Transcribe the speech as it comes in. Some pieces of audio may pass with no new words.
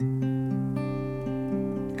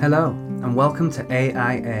Hello, and welcome to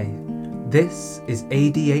AIA. This is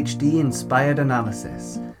ADHD Inspired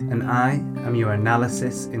Analysis, and I am your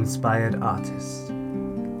analysis inspired artist.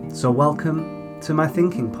 So welcome to my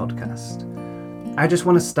thinking podcast. I just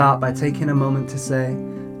want to start by taking a moment to say,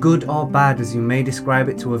 good or bad as you may describe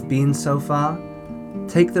it to have been so far,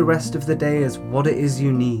 take the rest of the day as what it is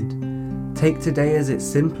you need. Take today as it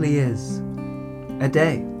simply is, a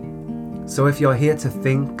day. So if you're here to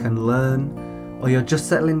think and learn, or you're just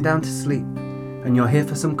settling down to sleep, and you're here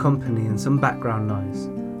for some company and some background noise,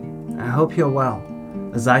 I hope you're well,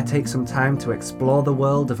 as I take some time to explore the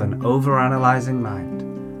world of an overanalyzing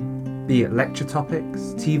mind. Be it lecture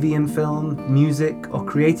topics, TV and film, music, or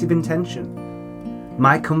creative intention.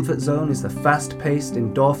 My comfort zone is the fast-paced,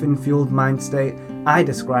 endorphin-fueled mind state I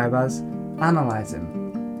describe as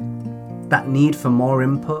analyzing. That need for more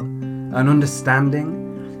input and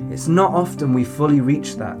understanding, it's not often we fully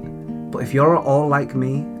reach that. But if you're at all like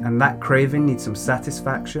me and that craving needs some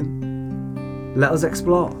satisfaction, let us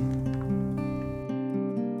explore.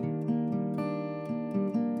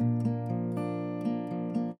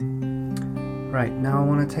 Right, now I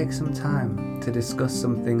want to take some time to discuss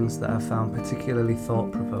some things that I found particularly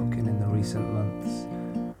thought-provoking in the recent months.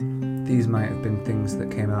 These might have been things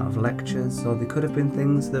that came out of lectures, or they could have been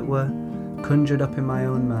things that were conjured up in my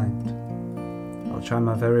own mind. I'll try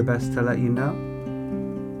my very best to let you know.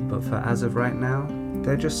 But for as of right now,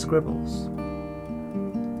 they're just scribbles.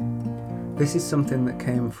 This is something that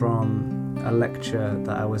came from a lecture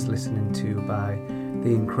that I was listening to by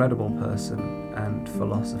the incredible person and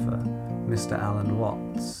philosopher, Mr. Alan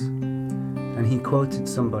Watts. And he quoted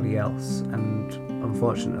somebody else, and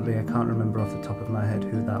unfortunately I can't remember off the top of my head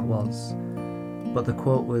who that was. But the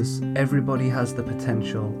quote was, "Everybody has the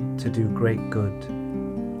potential to do great good,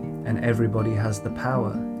 and everybody has the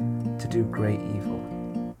power to do great evil."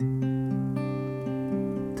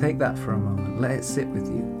 Take that for a moment, let it sit with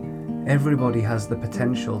you. Everybody has the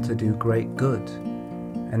potential to do great good,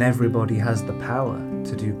 and everybody has the power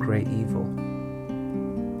to do great evil.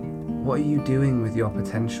 What are you doing with your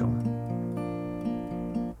potential?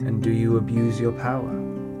 And do you abuse your power?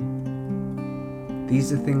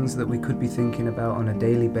 These are things that we could be thinking about on a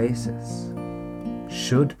daily basis,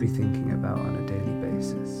 should be thinking about on a daily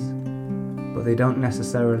basis, but they don't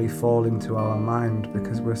necessarily fall into our mind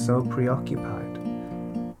because we're so preoccupied,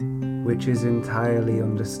 which is entirely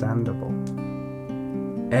understandable.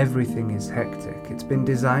 Everything is hectic, it's been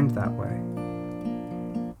designed that way.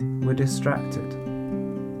 We're distracted.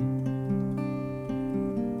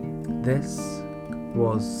 This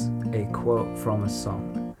was a quote from a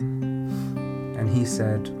song. And he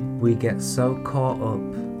said, "We get so caught up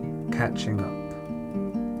catching up."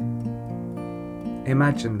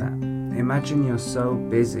 Imagine that. Imagine you're so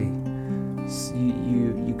busy.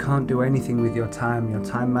 You can't do anything with your time. Your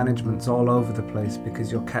time management's all over the place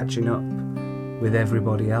because you're catching up with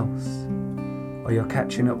everybody else. Or you're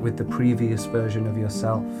catching up with the previous version of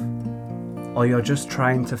yourself. Or you're just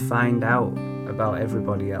trying to find out about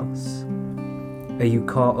everybody else. Are you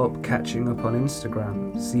caught up catching up on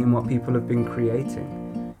Instagram, seeing what people have been creating?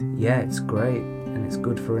 Yeah, it's great, and it's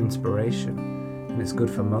good for inspiration, and it's good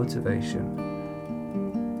for motivation.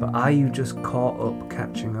 But are you just caught up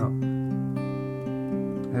catching up?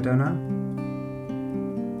 I don't know.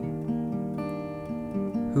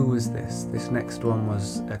 Who was this? This next one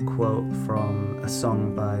was a quote from a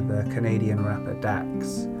song by the Canadian rapper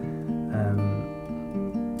Dax.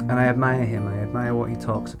 And I admire him, I admire what he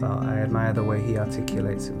talks about, I admire the way he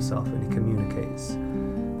articulates himself and he communicates.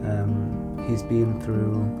 He's been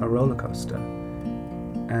through a roller coaster,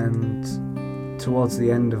 and towards the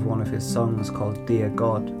end of one of his songs called Dear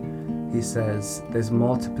God, he says, there's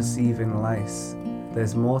more to perceive in life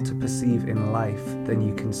than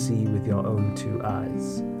you can see with your own two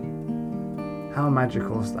eyes. How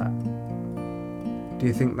magical is that? Do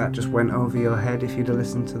you think that just went over your head if you'd have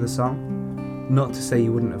listened to the song? Not to say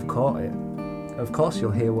you wouldn't have caught it. Of course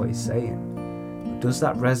you'll hear what he's saying. But does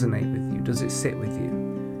that resonate with you? Does it sit with you?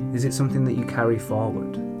 Is it something that you carry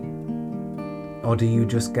forward? Or do you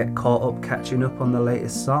just get caught up catching up on the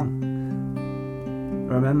latest song?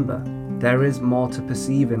 Remember, there is more to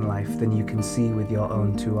perceive in life than you can see with your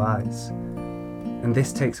own two eyes. And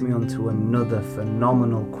this takes me on to another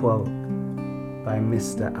phenomenal quote by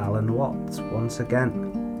Mr. Alan Watts once again.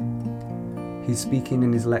 He's speaking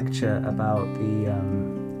in his lecture about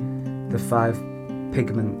the 5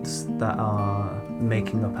 pigments that are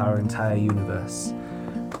making up our entire universe.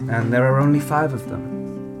 And there are only 5 of them.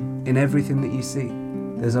 In everything that you see,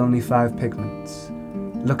 there's only 5 pigments.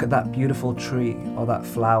 Look at that beautiful tree, or that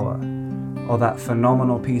flower, or that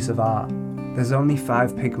phenomenal piece of art. There's only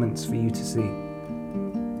 5 pigments for you to see.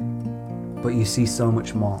 but you see so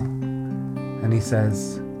much more. And he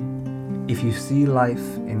says, if you see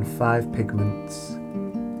life in 5 pigments,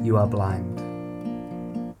 you are blind.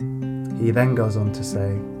 He then goes on to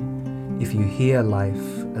say, if you hear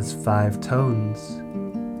life as 5 tones,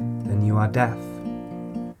 then you are deaf.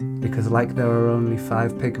 Because like there are only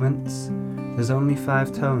 5 pigments, there's only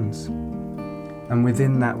 5 tones. And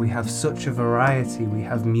within that we have such a variety. We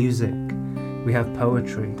have music, we have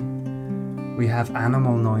poetry, we have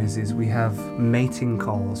animal noises, we have mating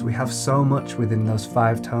calls. We have so much within those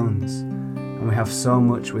 5 tones, and we have so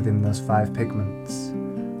much within those 5 pigments.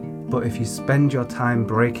 But if you spend your time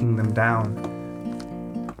breaking them down,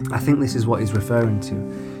 I think this is what he's referring to.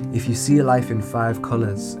 If you see life in 5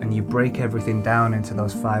 colours and you break everything down into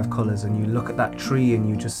those 5 colours, and you look at that tree and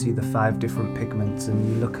you just see the 5 different pigments, and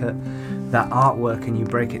you look at that artwork and you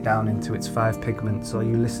break it down into its 5 pigments, or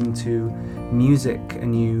you listen to music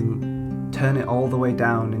and you turn it all the way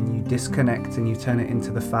down and you disconnect and you turn it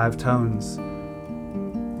into the 5 tones,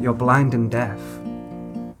 you're blind and deaf.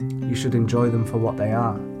 You should enjoy them for what they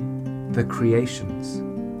are. The creations.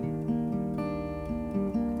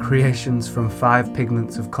 Creations from 5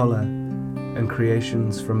 pigments of colour and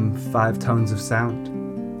creations from 5 tones of sound.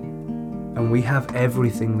 And we have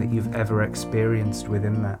everything that you've ever experienced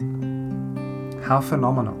within that. How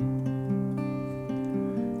phenomenal.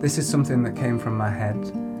 This is something that came from my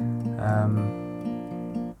head,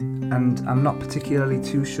 and I'm not particularly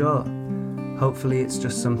too sure. Hopefully it's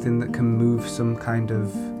just something that can move some kind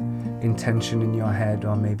of intention in your head,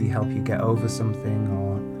 or maybe help you get over something,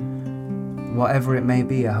 or whatever it may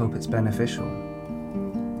be. I hope it's beneficial.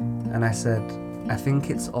 And I said, I think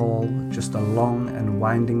it's all just a long and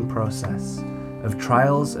winding process of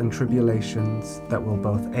trials and tribulations that will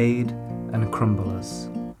both aid and crumble us.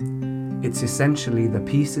 It's essentially the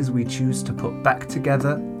pieces we choose to put back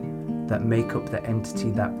together that make up the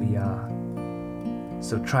entity that we are.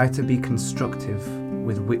 So try to be constructive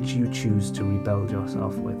with which you choose to rebuild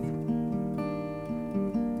yourself with.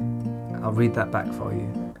 I'll read that back for you.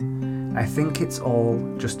 I think it's all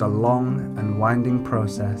just a long and winding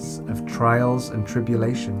process of trials and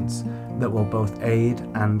tribulations that will both aid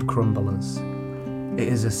and crumble us. It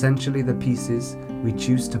is essentially the pieces we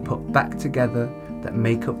choose to put back together that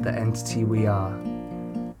make up the entity we are.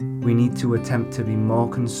 We need to attempt to be more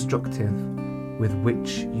constructive with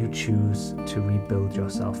which you choose to rebuild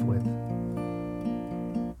yourself with.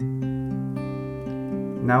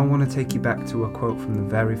 Now I want to take you back to a quote from the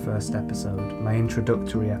very first episode, my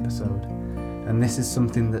introductory episode, and this is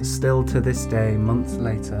something that still to this day, months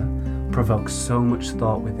later, provokes so much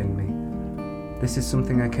thought within me. This is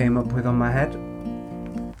something I came up with on my head,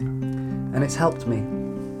 and it's helped me.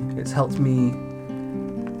 It's helped me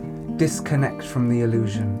disconnect from the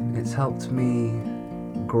illusion. It's helped me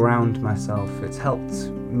ground myself. It's helped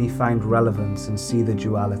me find relevance and see the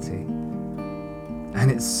duality. And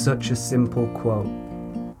it's such a simple quote.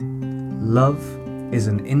 Love is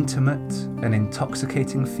an intimate and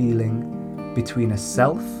intoxicating feeling between a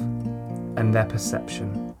self and their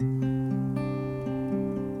perception.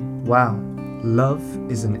 Wow, love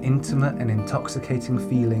is an intimate and intoxicating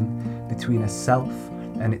feeling between a self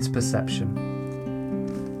and its perception.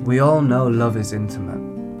 We all know love is intimate.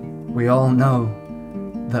 We all know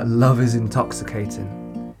that love is intoxicating.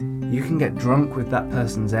 You can get drunk with that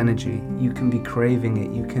person's energy. You can be craving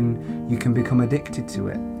it. You can become addicted to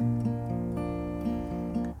it.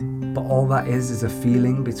 But all that is a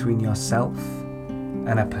feeling between yourself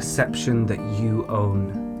and a perception that you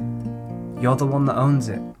own. You're the one that owns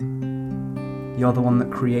it. You're the one that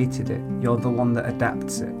created it. You're the one that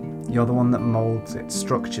adapts it. You're the one that molds it,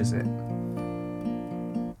 structures it.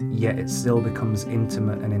 Yet it still becomes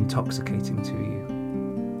intimate and intoxicating to you.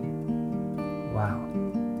 Wow.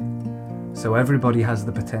 So everybody has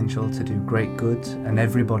the potential to do great good, and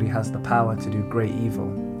everybody has the power to do great evil.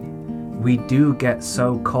 We do get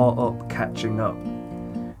so caught up catching up.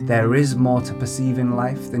 There is more to perceive in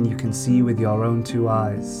life than you can see with your own 2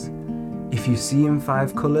 eyes. If you see in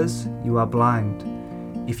 5 colours, you are blind.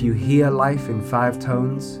 If you hear life in 5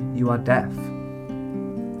 tones, you are deaf.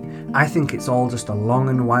 I think it's all just a long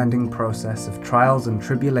and winding process of trials and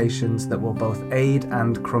tribulations that will both aid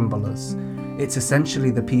and crumble us. It's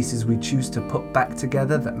essentially the pieces we choose to put back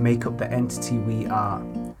together that make up the entity we are.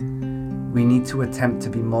 We need to attempt to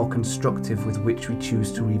be more constructive with which we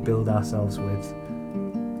choose to rebuild ourselves with.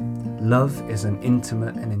 Love is an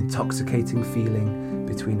intimate and intoxicating feeling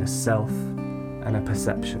between a self and a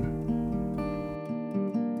perception.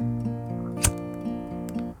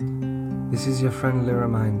 This is your friendly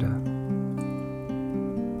reminder.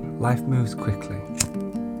 Life moves quickly.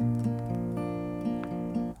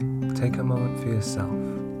 Take a moment for yourself.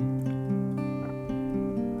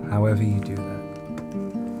 however you do that.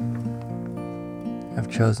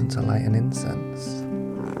 I've chosen to light an incense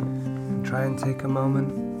and try and take a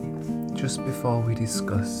moment just before we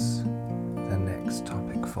discuss the next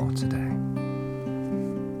topic for today.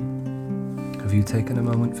 Have you taken a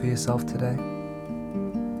moment for yourself today?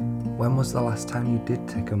 When was the last time you did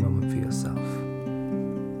take a moment for yourself?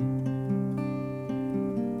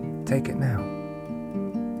 Take it now.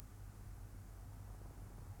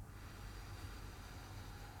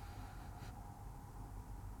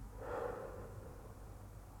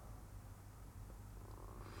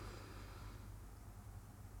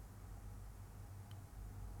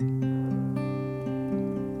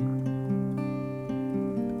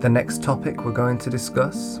 The next topic we're going to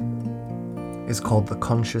discuss is called the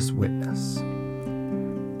conscious witness.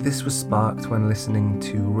 This was sparked when listening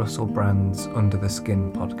to Russell Brand's Under the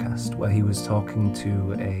Skin podcast, where he was talking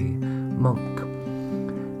to a monk,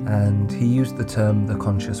 and he used the term the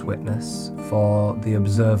conscious witness for the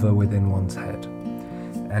observer within one's head.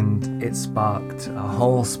 And it sparked a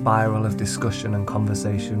whole spiral of discussion and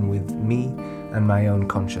conversation with me and my own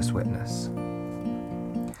conscious witness.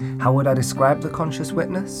 How would I describe the conscious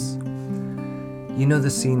witness? You know the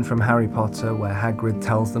scene from Harry Potter where Hagrid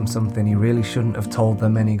tells them something he really shouldn't have told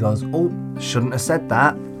them, and he goes, "Oh, shouldn't have said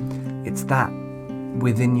that." It's that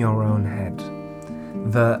within your own head.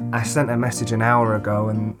 That I sent a message an hour ago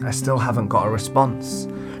and I still haven't got a response.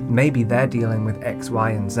 Maybe they're dealing with X, Y,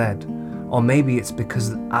 and Z. Or maybe it's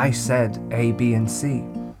because I said A, B, and C.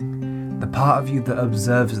 The part of you that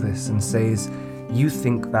observes this and says, you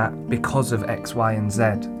think that because of X, Y, and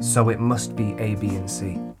Z, so it must be A, B, and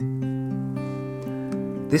C.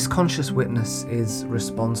 This conscious witness is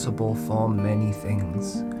responsible for many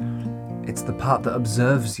things. It's the part that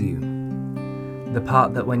observes you. The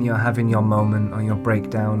part that when you're having your moment or your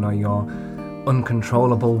breakdown or your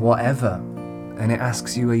uncontrollable whatever, and it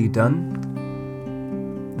asks you, are you done?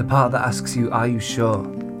 The part that asks you, are you sure?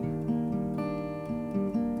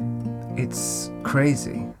 It's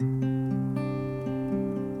crazy.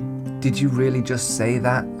 Did you really just say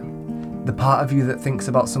that? The part of you that thinks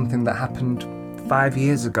about something that happened 5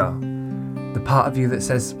 years ago. The part of you that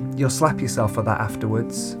says, you'll slap yourself for that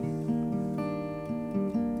afterwards.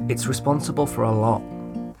 It's responsible for a lot.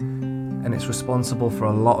 And it's responsible for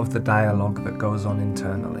a lot of the dialogue that goes on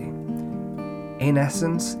internally. In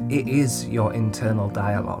essence, it is your internal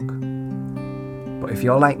dialogue. But if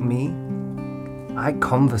you're like me, I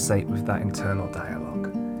conversate with that internal dialogue.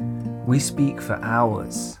 We speak for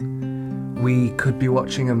hours. We could be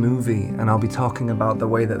watching a movie and I'll be talking about the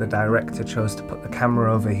way that the director chose to put the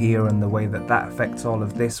camera over here and the way that that affects all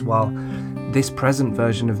of this, while this present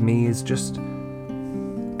version of me is just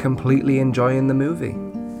completely enjoying the movie.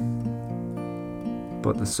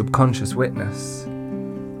 But the subconscious witness,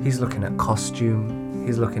 he's looking at costume,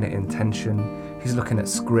 he's looking at intention, he's looking at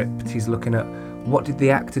script, he's looking at what did the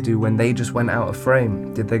actor do when they just went out of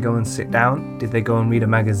frame? Did they go and sit down? Did they go and read a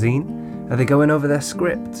magazine? Are they going over their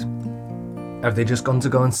script? Have they just gone to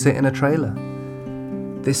go and sit in a trailer?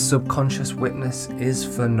 This subconscious witness is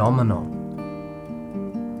phenomenal.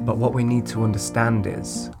 But what we need to understand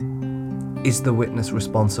is the witness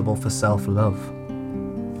responsible for self-love?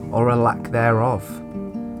 Or a lack thereof?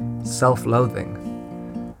 Self-loathing?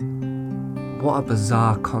 What a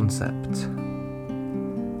bizarre concept.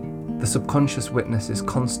 The subconscious witness is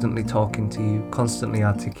constantly talking to you, constantly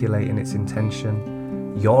articulating its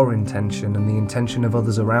intention, your intention, and the intention of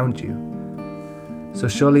others around you. So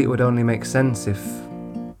surely it would only make sense if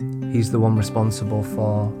he's the one responsible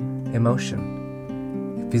for emotion,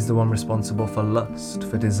 if he's the one responsible for lust,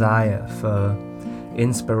 for desire, for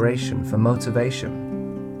inspiration, for motivation.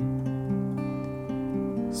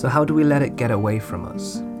 So how do we let it get away from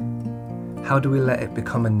us? How do we let it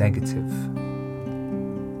become a negative?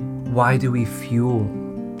 Why do we fuel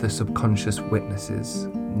the subconscious witness's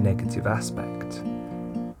negative aspect?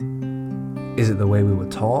 Is it the way we were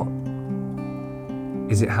taught?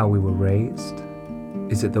 Is it how we were raised?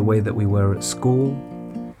 Is it the way that we were at school?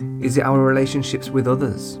 Is it our relationships with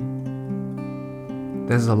others?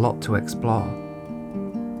 There's a lot to explore.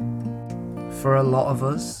 For a lot of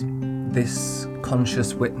us, this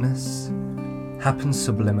conscious witness happens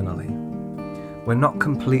subliminally. We're not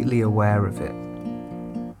completely aware of it.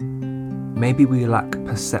 Maybe we lack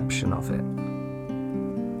perception of it.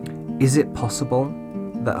 Is it possible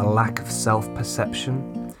that a lack of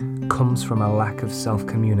self-perception comes from a lack of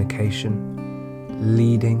self-communication,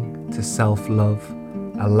 leading to self-love,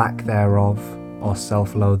 a lack thereof, or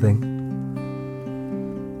self-loathing?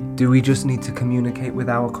 Do we just need to communicate with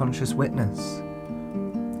our conscious witness?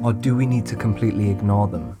 Or do we need to completely ignore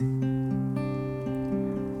them?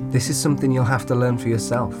 This is something you'll have to learn for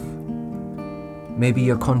yourself. Maybe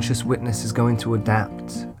your conscious witness is going to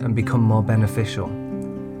adapt and become more beneficial.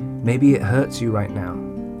 Maybe it hurts you right now.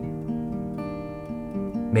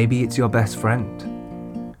 Maybe it's your best friend.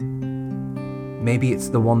 Maybe it's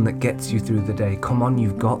the one that gets you through the day. Come on,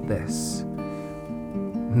 you've got this.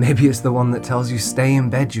 Maybe it's the one that tells you, stay in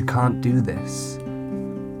bed, you can't do this.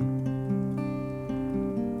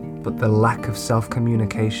 But the lack of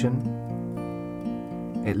self-communication,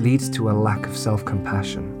 it leads to a lack of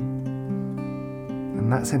self-compassion.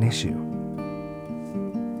 And that's an issue.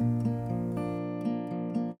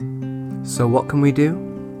 So what can we do?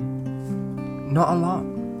 Not a lot.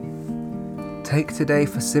 Take today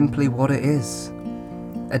for simply what it is.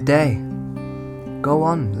 A day. Go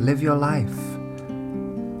on, live your life.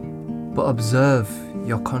 But observe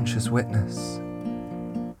your conscious witness.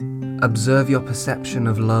 Observe your perception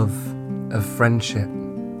of love, of friendship.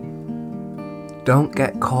 Don't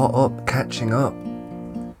get caught up catching up.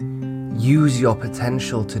 Use your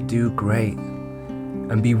potential to do great,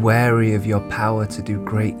 and be wary of your power to do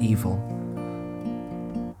great evil.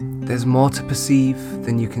 There's more to perceive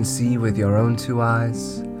than you can see with your own two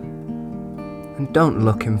eyes. And don't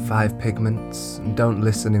look in 5 pigments, and don't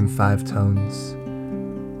listen in 5 tones.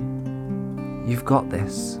 You've got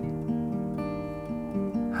this.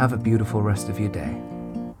 Have a beautiful rest of your day.